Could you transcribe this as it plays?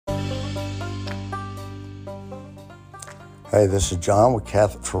Hey, this is John with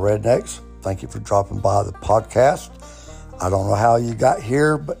Catholic for Rednecks. Thank you for dropping by the podcast. I don't know how you got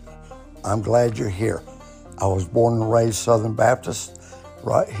here, but I'm glad you're here. I was born and raised Southern Baptist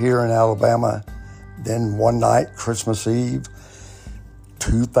right here in Alabama. Then one night, Christmas Eve,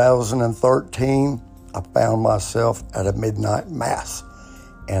 2013, I found myself at a midnight mass,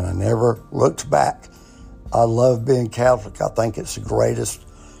 and I never looked back. I love being Catholic. I think it's the greatest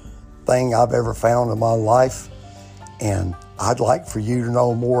thing I've ever found in my life, and I'd like for you to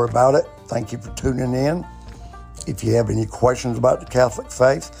know more about it. Thank you for tuning in. If you have any questions about the Catholic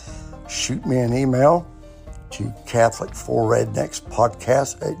faith, shoot me an email to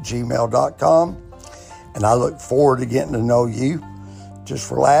catholicforredneckspodcast@gmail.com, and I look forward to getting to know you. Just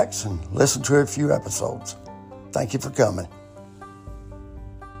relax and listen to a few episodes. Thank you for coming.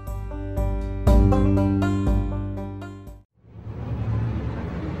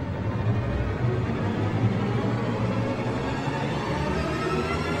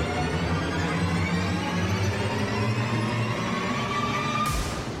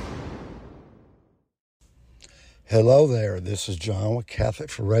 Hello there, this is John with Catholic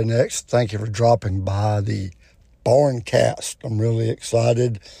for Rednecks. Thank you for dropping by the Barncast. I'm really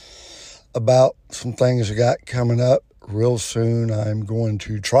excited about some things I got coming up real soon. I'm going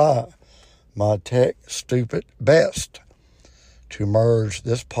to try my tech stupid best to merge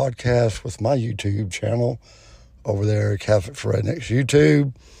this podcast with my YouTube channel over there at Catholic for Rednecks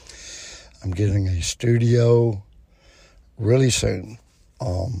YouTube. I'm getting a studio really soon.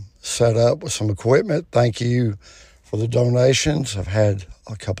 Set up with some equipment. Thank you for the donations. I've had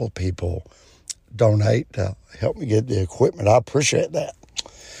a couple of people donate to help me get the equipment. I appreciate that.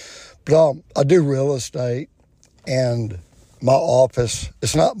 But I do real estate, and my office,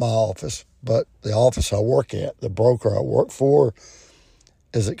 it's not my office, but the office I work at, the broker I work for,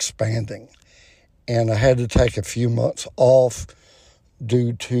 is expanding. And I had to take a few months off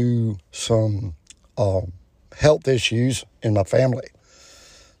due to some health issues in my family.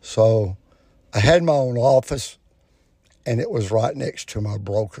 So I had my own office, and it was right next to my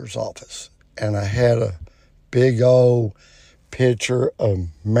broker's office. And I had a big old picture of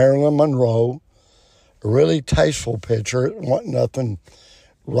Marilyn Monroe, a really tasteful picture. It wasn't nothing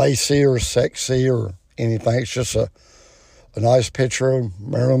racy or sexy or anything. It's just a nice picture of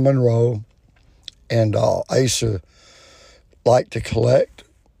Marilyn Monroe. And I used to like to collect,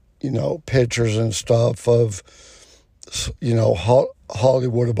 pictures and stuff of,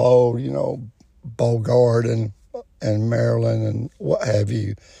 Hollywood of old, Bogart and Marilyn and what have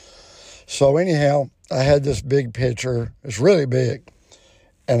you. So anyhow, I had this big picture. It's really big.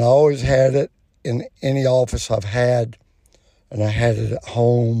 And I always had it in any office I've had. And I had it at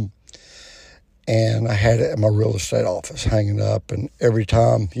home. And I had it in my real estate office hanging up. And every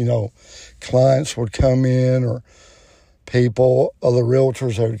time, clients would come in or people, other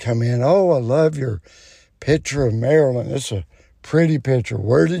realtors, they would come in. Oh, I love your picture of Marilyn. It's a pretty picture.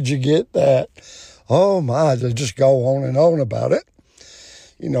 Where did you get that? Oh my, they just go on and on about it.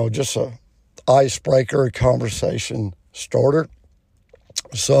 Just a icebreaker, a conversation starter.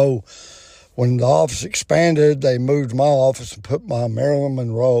 So when the office expanded, they moved my office and put my Marilyn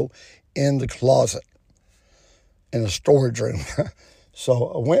Monroe in the closet in a storage room.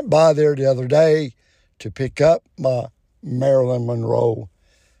 So I went by there the other day to pick up my Marilyn Monroe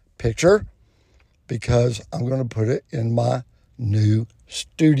picture because I'm going to put it in my new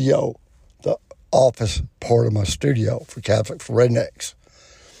studio, the office part of my studio for Catholic for Rednecks.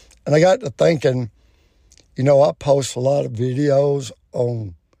 And I got to thinking, I post a lot of videos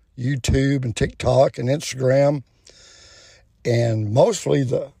on YouTube and TikTok and Instagram, and mostly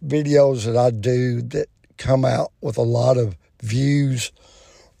the videos that I do that come out with a lot of views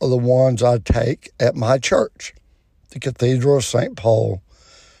are the ones I take at my church, the Cathedral of St. Paul,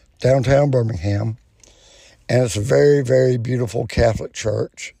 downtown Birmingham. And it's a very, very beautiful Catholic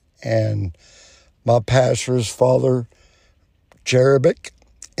church. And my pastor is Father Jerebic.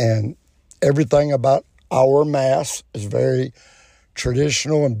 And everything about our Mass is very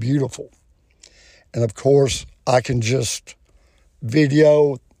traditional and beautiful. And of course, I can just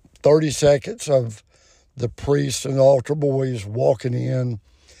video 30 seconds of the priest and the altar boys walking in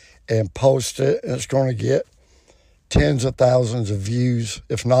and post it. And it's going to get tens of thousands of views,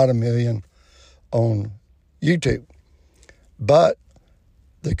 if not a million, on YouTube. But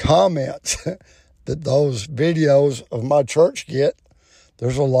the comments that those videos of my church get,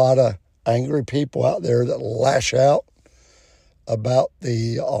 there's a lot of angry people out there that lash out about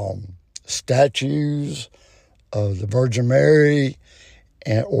the statues of the Virgin Mary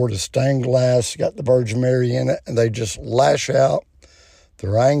or the stained glass got the Virgin Mary in it, and they just lash out.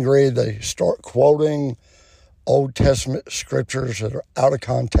 They're angry. They start quoting Old Testament scriptures that are out of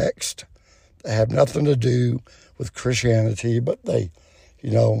context. They have nothing to do with Christianity, but they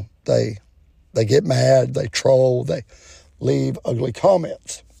get mad, they troll, they leave ugly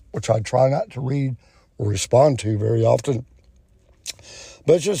comments, which I try not to read or respond to very often.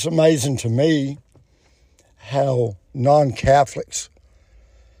 But it's just amazing to me how non-Catholics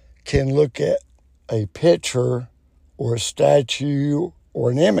can look at a picture or a statue or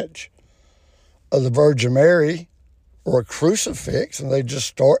an image of the Virgin Mary or a crucifix, and they just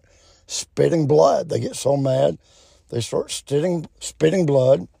start spitting blood. They get so mad, they start spitting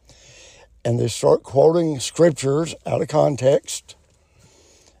blood, and they start quoting scriptures out of context,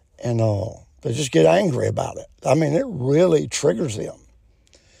 and they just get angry about it. I mean, it really triggers them.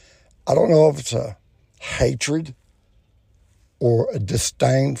 I don't know if it's a hatred or a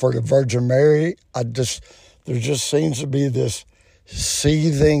disdain for the Virgin Mary. There just seems to be this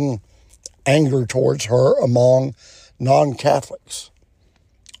seething anger towards her among non-Catholics.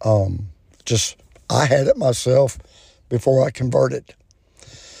 I had it myself before I converted.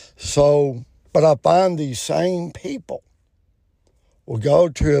 But I find these same people will go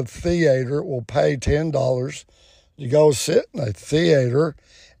to a theater, will pay $10 to go sit in a theater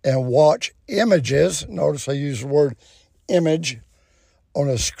and watch images. Notice I use the word image on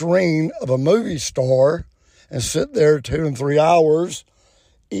a screen of a movie star and sit there 2 and 3 hours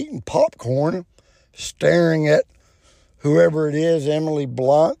eating popcorn, staring at whoever it is, Emily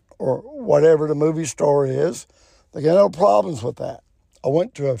Blunt or whatever the movie star is. They got no problems with that. I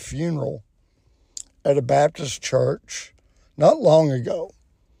went to a funeral at a Baptist church not long ago.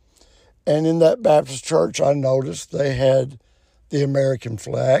 And in that Baptist church, I noticed they had the American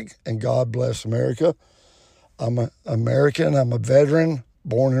flag, and God bless America. I'm an American. I'm a veteran,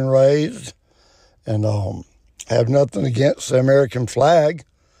 born and raised, and have nothing against the American flag,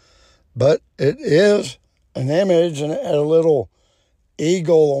 but it is an image, and it had a little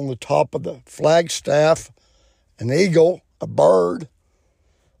eagle on the top of the flagstaff, an eagle, a bird,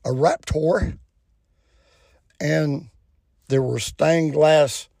 a raptor, and there were stained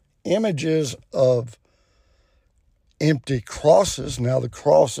glass images of empty crosses. Now, the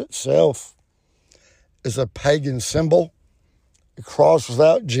cross itself is a pagan symbol. The cross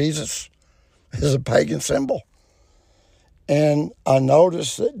without Jesus is a pagan symbol. And I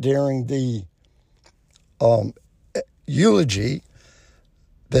noticed that during the eulogy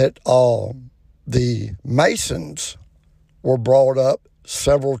that the Masons were brought up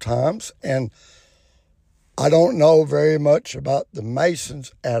several times, and I don't know very much about the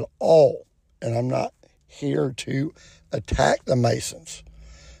Masons at all, and I'm not here to attack the Masons,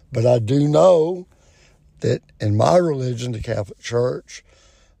 but I do know that in my religion, the Catholic Church,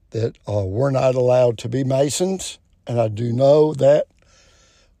 that we're not allowed to be Masons, and I do know that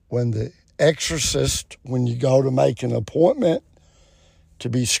when you go to make an appointment to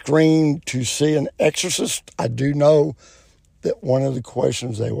be screened to see an exorcist, I do know that one of the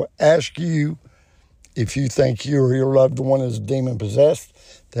questions they will ask you, if you think you or your loved one is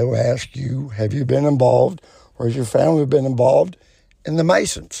demon-possessed, they will ask you, have you been involved or has your family been involved in the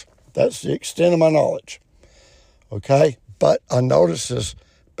Masons? That's the extent of my knowledge. Okay? But I noticed this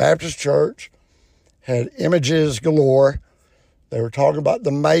Baptist church had images galore. They were talking about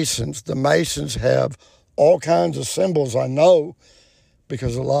the Masons. The Masons have all kinds of symbols, I know,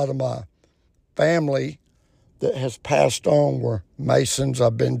 because a lot of my family that has passed on were Masons.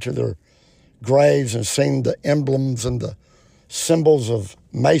 I've been to their graves and seen the emblems and the symbols of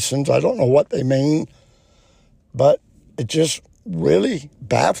Masons. I don't know what they mean, but it just really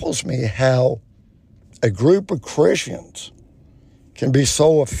baffles me how a group of Christians can be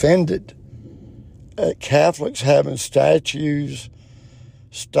so offended at Catholics having statues,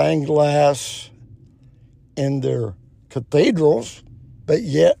 stained glass in their cathedrals, but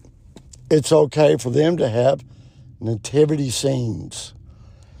yet it's okay for them to have nativity scenes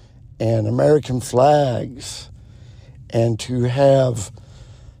and American flags, and to have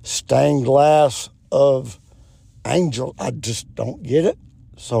stained glass of angels. I just don't get it.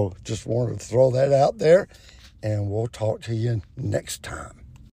 So just wanted to throw that out there, and we'll talk to you next time.